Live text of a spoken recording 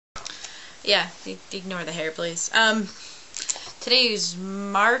Yeah, ignore the hair, please. Today is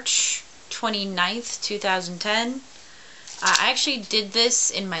March 29th, 2010. I actually did this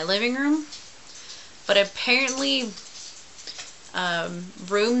in my living room, but apparently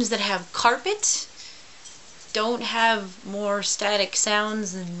rooms that have carpet don't have more static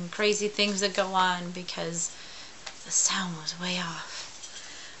sounds and crazy things that go on because the sound was way off.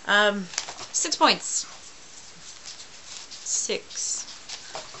 6 points. 6.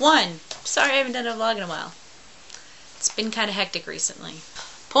 1. Sorry I haven't done a vlog in a while. It's been kind of hectic recently.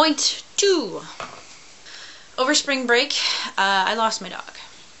 Point 2. Over spring break, I lost my dog.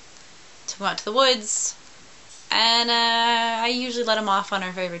 Took him out to the woods, and I usually let him off on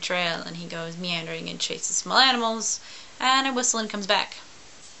our favorite trail, and he goes meandering and chases small animals, and I whistle and comes back.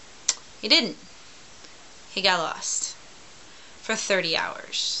 He didn't. He got lost. For 30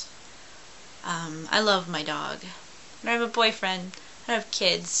 hours. I love my dog. I don't have a boyfriend. I don't have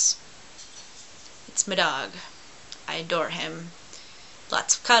kids. It's my dog. I adore him.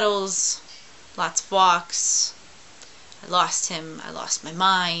 Lots of cuddles. Lots of walks. I lost him. I lost my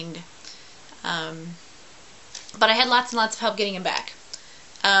mind. But I had lots and lots of help getting him back.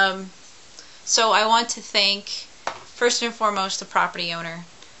 So I want to thank, first and foremost, the property owner.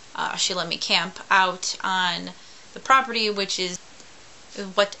 She let me camp out on the property, which is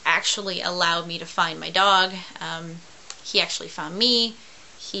what actually allowed me to find my dog. He actually found me.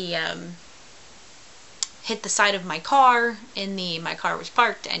 He hit the side of my car. My car was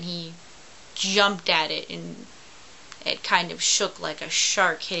parked, and he jumped at it, and it kind of shook like a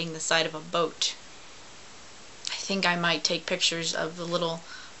shark hitting the side of a boat. I think I might take pictures of the little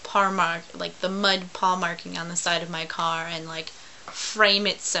paw mark, like the mud paw marking on the side of my car, and like frame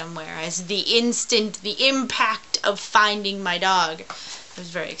it somewhere as the impact of finding my dog. It was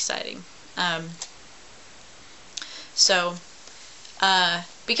very exciting.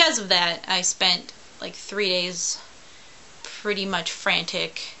 Because of that, I spent like 3 days pretty much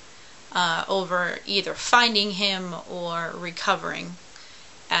frantic over either finding him or recovering.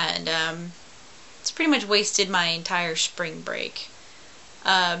 And it's pretty much wasted my entire spring break.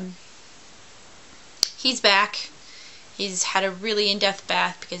 He's back. He's had a really in-depth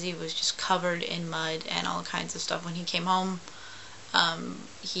bath because he was just covered in mud and all kinds of stuff when he came home.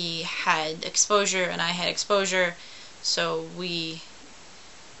 He had exposure and I had exposure, so the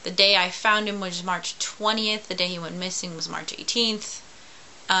day I found him was March 20th. The day he went missing was March 18th.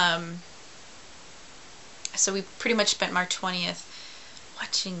 So we pretty much spent March 20th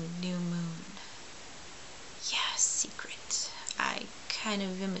watching New Moon. Yeah, secret. I kind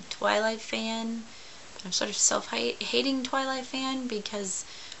of am a Twilight fan, but I'm sort of self-hating Twilight fan because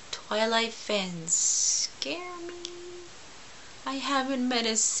Twilight fans scare me. I haven't met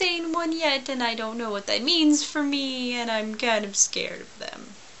a sane one yet, and I don't know what that means for me, and I'm kind of scared of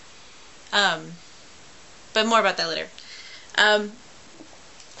them. But more about that later.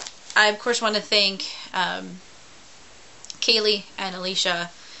 I, of course, want to thank Kaylee and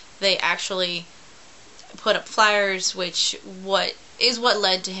Alicia. They actually put up flyers, which is what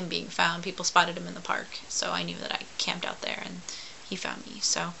led to him being found. People spotted him in the park, so I knew that I camped out there, and he found me.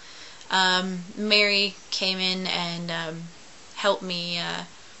 So Mary came in and helped me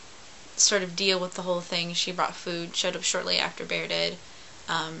sort of deal with the whole thing. She brought food, showed up shortly after Bear did,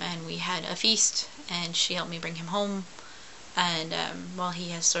 and we had a feast, and she helped me bring him home. And while he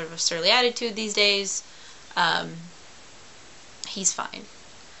has sort of a surly attitude these days, he's fine.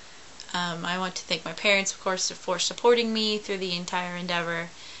 I want to thank my parents, of course, for supporting me through the entire endeavor,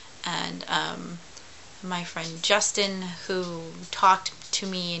 and my friend Justin, who talked to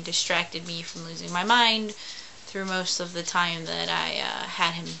me and distracted me from losing my mind through most of the time that I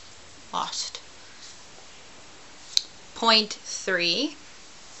had him lost. Point 3.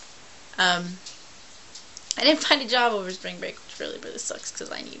 I didn't find a job over spring break, which really, really sucks because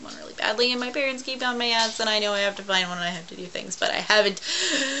I need one really badly, and my parents keep on my ass, and I know I have to find one and I have to do things, but I haven't.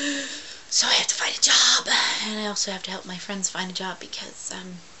 So I have to find a job, and I also have to help my friends find a job because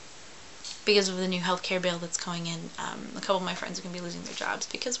of the new healthcare bill that's going in. A couple of my friends are going to be losing their jobs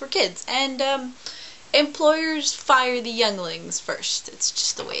because we're kids, and employers fire the younglings first. It's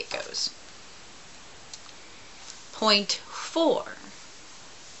just the way it goes. Point 4.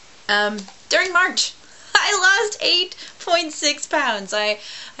 During March, I lost 8.6 pounds. I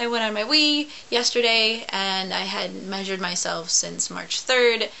went on my Wii yesterday, and I hadn't measured myself since March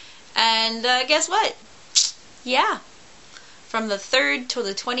 3rd, and guess what? Yeah. From the 3rd to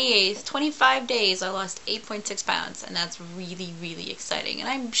the 28th, 25 days, I lost 8.6 pounds, and that's really, really exciting. And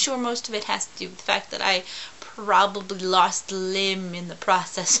I'm sure most of it has to do with the fact that I probably lost a limb in the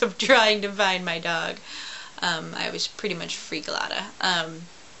process of trying to find my dog. I was pretty much freak-a-lotta.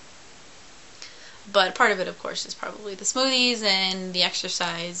 But part of it, of course, is probably the smoothies and the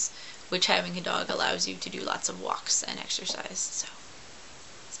exercise, which having a dog allows you to do lots of walks and exercise. So,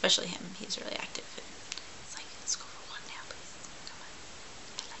 especially him, he's really active. It's like, let's go for a walk now, please. Come on.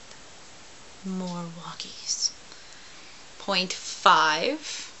 I like that. More walkies. Point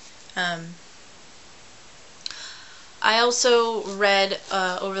 5. I also read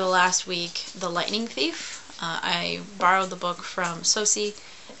over the last week The Lightning Thief. I borrowed the book from Sosie,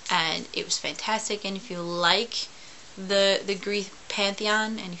 and it was fantastic. And if you like the Greek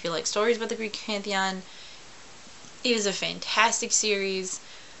pantheon, and if you like stories about the Greek pantheon, it is a fantastic series.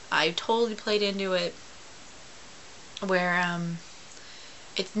 I totally played into it, where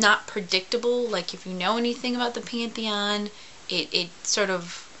it's not predictable. Like, if you know anything about the pantheon, it sort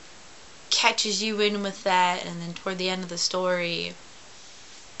of catches you in with that, and then toward the end of the story,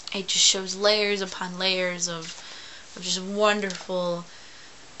 it just shows layers upon layers of just wonderful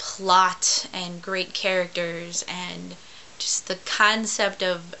plot and great characters, and just the concept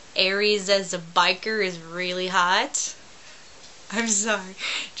of Ares as a biker is really hot. I'm sorry,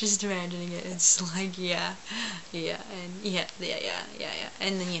 just imagining it. It's like, yeah, and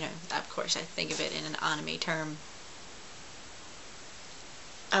and then, you know, of course, I think of it in an anime term.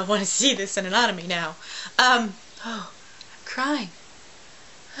 I want to see this in an anime now. Oh, I'm crying.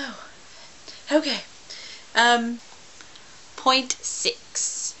 Oh, okay. Point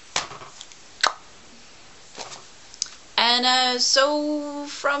 6. And, so,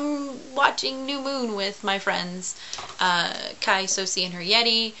 from watching New Moon with my friends, Kai, Sosie, and her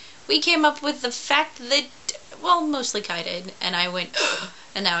Yeti, we came up with the fact that, well, mostly Kai did, and I went,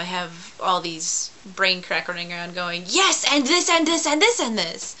 and now I have all these brain crackling around going, yes, and this, and this, and this, and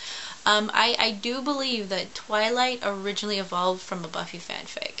this. I do believe that Twilight originally evolved from a Buffy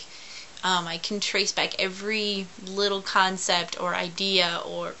fanfic. I can trace back every little concept or idea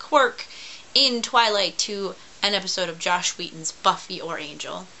or quirk in Twilight to an episode of Joss Whedon's Buffy or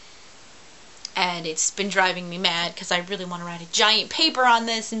Angel. And it's been driving me mad because I really want to write a giant paper on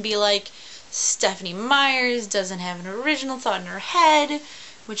this and be like, Stephenie Meyers doesn't have an original thought in her head,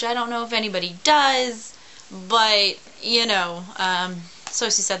 which I don't know if anybody does, but, you know,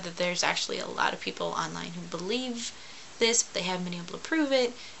 Sosie said that there's actually a lot of people online who believe this, but they haven't been able to prove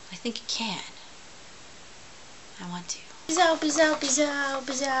it. I think it can. I want to. Peace out, peace out, peace out,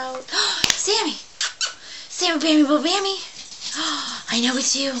 peace out. Sammy! Sammy, Bammy, Bo Bammy! I know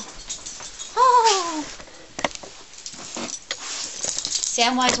it's you. Oh!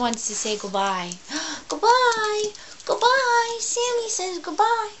 Samwise wants to say goodbye. Goodbye! Goodbye! Sammy says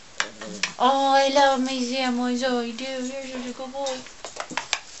goodbye. Oh, I love my Samwise. Oh, I do. You're such a good boy.